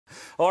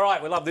All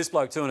right, we love this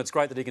bloke too, and it's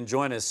great that he can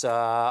join us.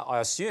 I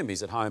assume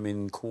he's at home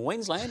in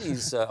Queensland.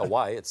 He's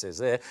away, it says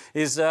there.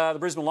 Is the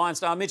Brisbane Lions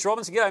star Mitch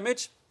Robinson. G'day,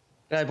 Mitch.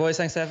 G'day, boys.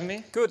 Thanks for having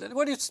me. Good.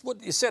 What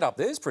you set up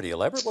there is pretty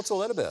elaborate. What's all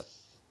that about?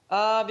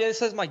 Yeah,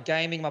 this is my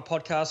gaming, my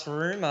podcast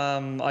room.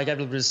 I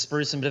gave it a bit of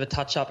spruce and a bit of a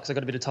touch-up because I've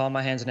got a bit of time on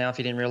my hands now, if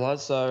you didn't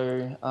realise.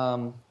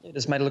 So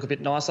just made it look a bit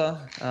nicer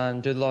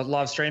and do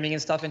live streaming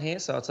and stuff in here,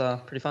 so it's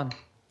pretty fun.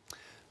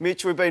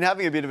 Mitch, we've been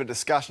having a bit of a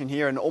discussion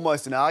here and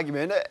almost an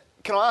argument.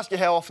 Can I ask you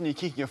how often you're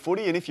kicking a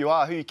footy, and if you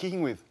are, who are you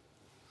kicking with?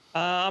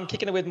 I'm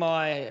kicking it with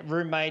my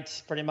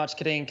roommate, pretty much,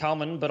 Kadeen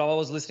Coleman, but I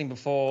was listening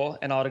before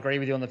and I'd agree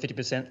with you on the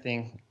 50%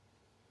 thing.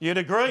 You'd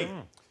agree?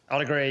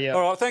 I'd agree, yeah.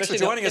 All right, thanks for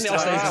joining us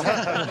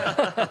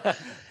today.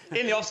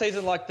 In the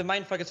off-season, like, the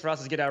main focus for us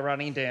is get our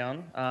running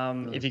down.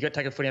 If you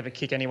take a footy, have a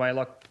kick anyway,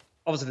 like,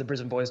 obviously the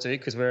Brisbane boys do,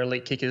 because we're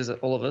elite kickers,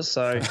 all of us,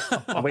 so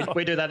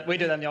we do that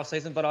in the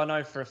off-season, but I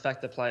know for a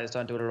fact that players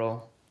don't do it at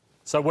all.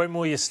 So when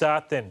will you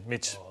start then,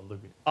 Mitch?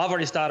 I've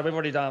already started. We've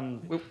already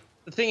done...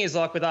 The thing is,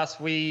 like, with us,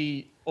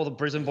 all the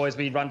Brisbane boys,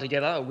 we run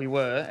together, we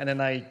were, and then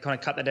they kind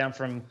of cut that down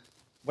from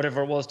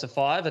whatever it was to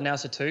 5, and now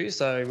it's to 2.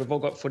 So we've all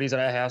got footies at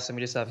our house, and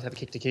we just have a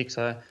kick to kick.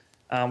 So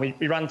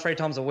we run 3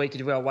 times a week. We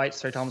do our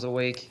weights 3 times a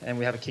week, and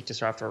we have a kick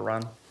just after a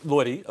run.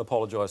 Lloydie,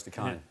 apologise to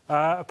Kane.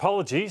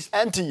 Apologies.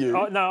 And to you.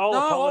 I'll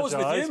apologise, I was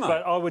with you, mate.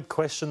 but I would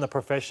question the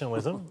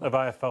professionalism of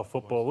AFL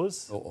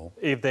footballers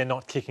if they're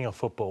not kicking a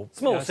football.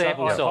 Small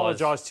sample I size.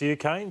 apologise to you,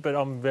 Kane, but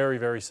I'm very,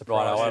 very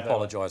surprised. Right, I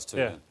apologise too.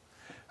 Yeah.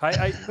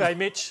 Hey,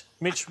 Mitch,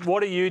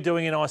 what are you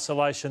doing in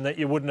isolation that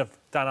you wouldn't have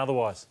done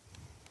otherwise?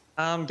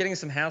 Getting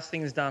some house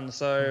things done.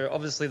 So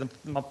obviously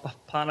my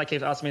partner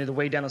keeps asking me to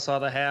weed down the side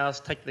of the house,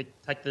 take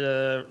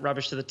the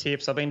rubbish to the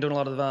tips. I've been doing a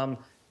lot of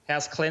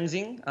house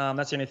cleansing.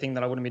 That's the only thing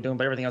that I wouldn't be doing,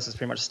 but everything else is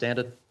pretty much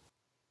standard.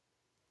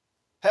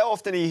 How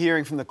often are you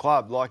hearing from the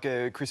club, like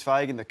Chris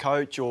Fagan, the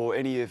coach, or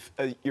any of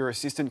your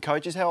assistant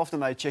coaches? How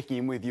often are they checking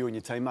in with you and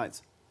your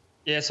teammates?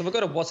 Yeah, so we've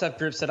got a WhatsApp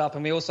group set up,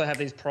 and we also have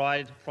these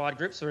pride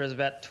groups where there's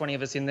about 20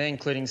 of us in there,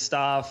 including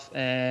staff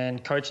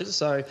and coaches.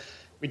 So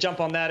we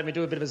jump on that and we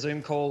do a bit of a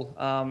Zoom call.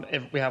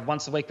 We have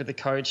once a week with the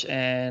coach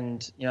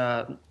and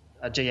a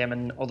GM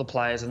and all the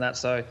players and that.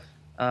 So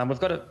we've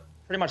got it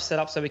pretty much set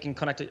up so we can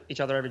connect to each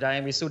other every day,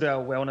 and we still do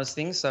our wellness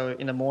things. So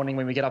in the morning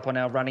when we get up on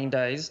our running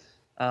days,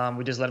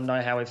 we just let them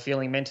know how we're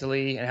feeling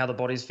mentally and how the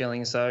body's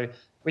feeling. So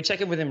we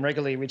check in with them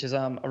regularly, which is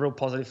a real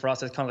positive for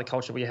us. It's kind of the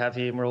culture we have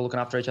here, and we're all looking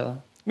after each other.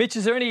 Mitch,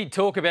 is there any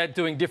talk about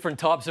doing different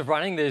types of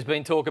running? There's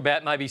been talk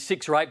about maybe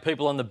 6 or 8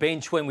 people on the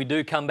bench when we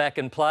do come back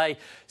and play.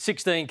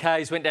 16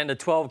 Ks went down to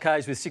 12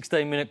 Ks with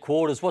 16-minute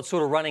quarters. What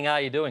sort of running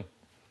are you doing?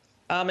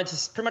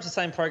 It's pretty much the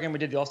same program we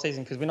did the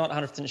off-season because we're not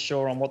 100%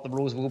 sure on what the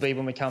rules will be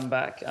when we come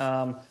back.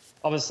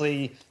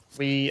 Obviously,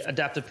 we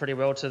adapted pretty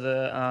well to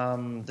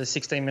the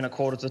 16-minute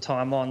quarters of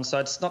time on, so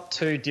it's not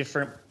too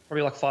different,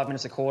 probably like 5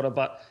 minutes a quarter,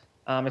 but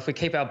if we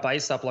keep our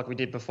base up like we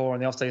did before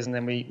in the off-season,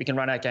 then we can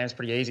run out games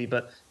pretty easy.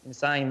 But in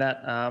saying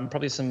that,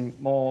 probably some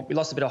more... We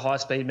lost a bit of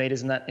high-speed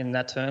meters in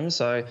that term.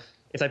 So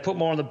if they put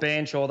more on the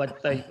bench or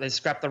they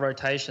scrap the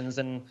rotations,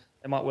 then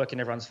it might work in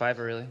everyone's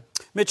favour, really.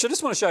 Mitch, I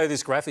just want to show you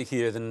this graphic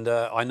here, and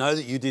I know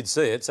that you did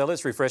see it, so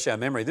let's refresh our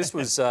memory. This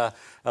was a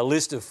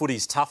list of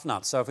footy's tough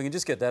nuts. So if we can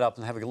just get that up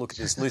and have a look at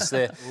this list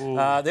there.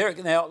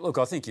 Now, look,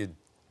 I think you'd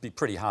be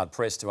pretty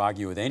hard-pressed to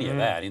argue with any of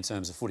that in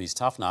terms of footy's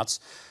tough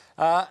nuts.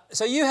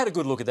 So you had a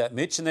good look at that,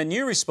 Mitch, and then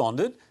you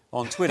responded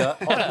on Twitter.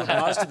 I put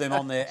most of them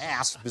on their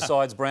ass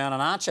besides Brown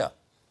and Archer.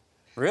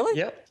 Really?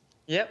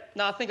 Yep.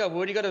 No, I think I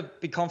would. You've got to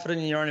be confident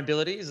in your own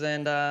abilities,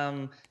 and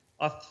I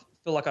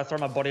feel like I throw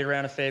my body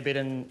around a fair bit,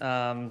 and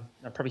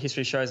probably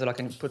history shows that I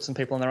can put some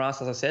people on their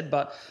ass, as I said.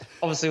 But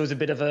obviously, it was a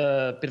bit of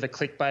a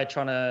clickbait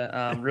trying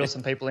to reel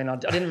some people in. I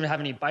didn't even have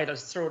any bait. I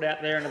just threw it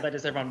out there, and they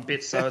just everyone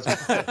bit. So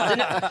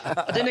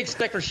I didn't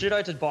expect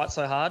Prosciutto to bite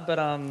so hard. But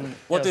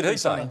what did he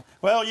say?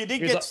 Well, you did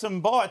get some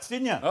bites,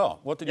 didn't you? Oh,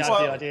 what did he say?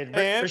 I did.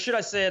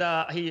 Prosciutto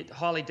said he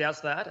highly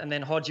doubts that, and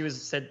then Hodge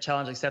said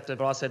challenge accepted.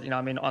 But I said,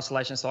 I'm in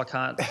isolation, so I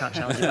can't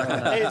challenge you.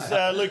 Here's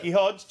Lukey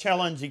Hodge,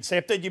 challenge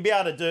accepted. You'd be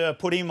able to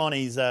put him on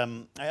his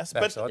ass.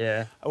 But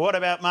what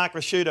about Mark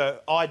Prosciutto?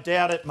 I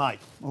doubt it, mate.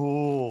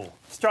 Ooh,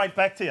 straight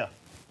back to you.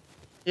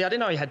 Yeah, I didn't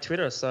know he had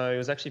Twitter, so it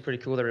was actually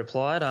pretty cool they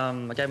replied. I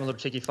gave him a little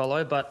cheeky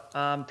follow, but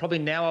probably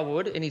now I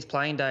would. In his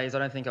playing days, I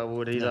don't think I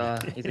would. He's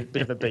a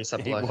bit of a beast,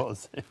 that bloke. He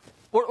was.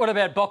 What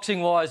about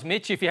boxing-wise,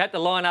 Mitch? If you had to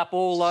line up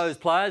all those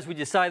players, would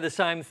you say the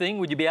same thing?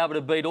 Would you be able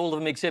to beat all of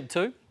them except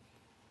 2?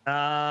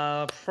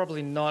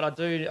 Probably not. I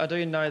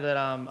do know that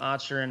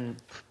Archer and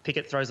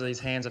Pickett throws these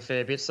hands a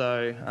fair bit,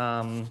 so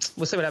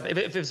we'll see what happens.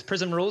 If it's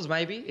prison rules,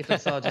 maybe. If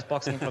it's just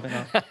boxing, probably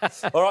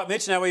not. All right,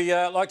 Mitch, now we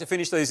like to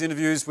finish these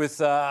interviews with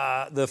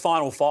the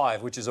final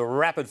 5, which is a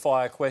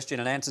rapid-fire question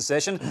and answer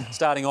session,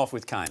 starting off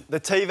with Kane. The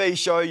TV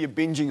show you're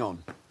binging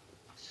on?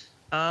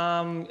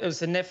 It was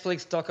the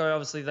Netflix doco,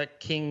 obviously,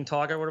 that King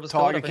Tiger, what it was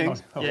Tiger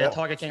called. King?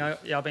 Tiger King.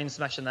 I've been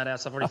smashing that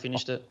out, so I've already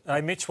finished it.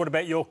 Hey, Mitch, what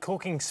about your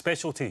cooking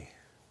specialty?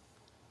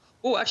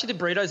 Oh, actually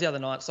did burritos the other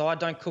night, so I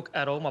don't cook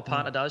at all. My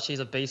partner does. She's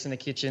a beast in the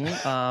kitchen.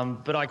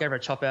 But I gave her a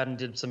chop out and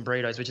did some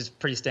burritos, which is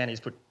pretty standard. He's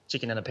put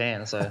chicken in a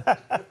pan, so.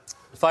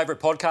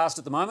 Favourite podcast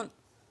at the moment?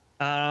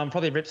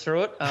 Probably rip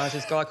through it. There's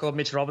this guy called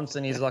Mitch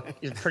Robinson. He's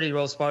pretty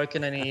well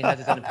spoken and he has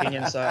his own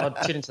opinion, so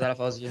I'd tune into that if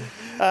I was you.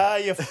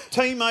 Your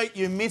teammate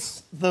you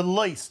miss the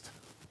least?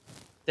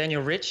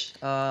 Daniel Rich.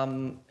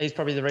 He's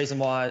probably the reason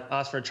why I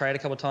asked for a trade a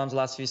couple of times the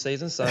last few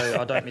seasons, so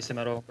I don't miss him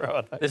at all.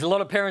 Right. There's a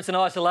lot of parents in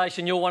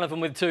isolation. You're one of them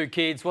with 2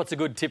 kids. What's a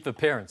good tip for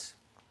parents?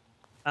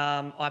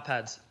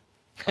 iPads.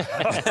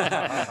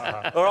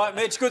 All right,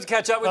 Mitch, good to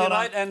catch up with you,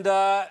 Well mate. And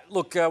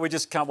look, we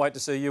just can't wait to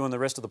see you and the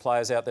rest of the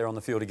players out there on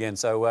the field again.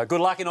 So good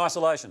luck in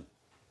isolation.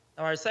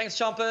 No worries. Thanks,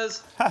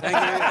 Chompers. Thank you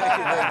very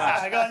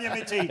much. Go on, you,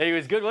 Mitchy. He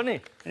was good,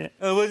 wasn't he? Yeah.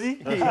 Oh, was he?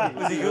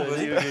 Was he good? Was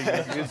he?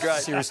 He was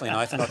great. Seriously,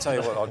 Nathan, I'll tell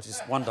you what.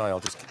 One day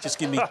I'll just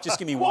give me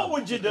one. What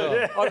would you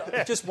do?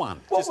 Just one.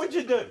 What would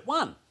you do?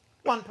 One.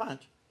 One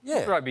punch.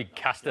 Yeah. Throw big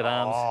custard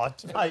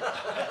arms. Oh, mate.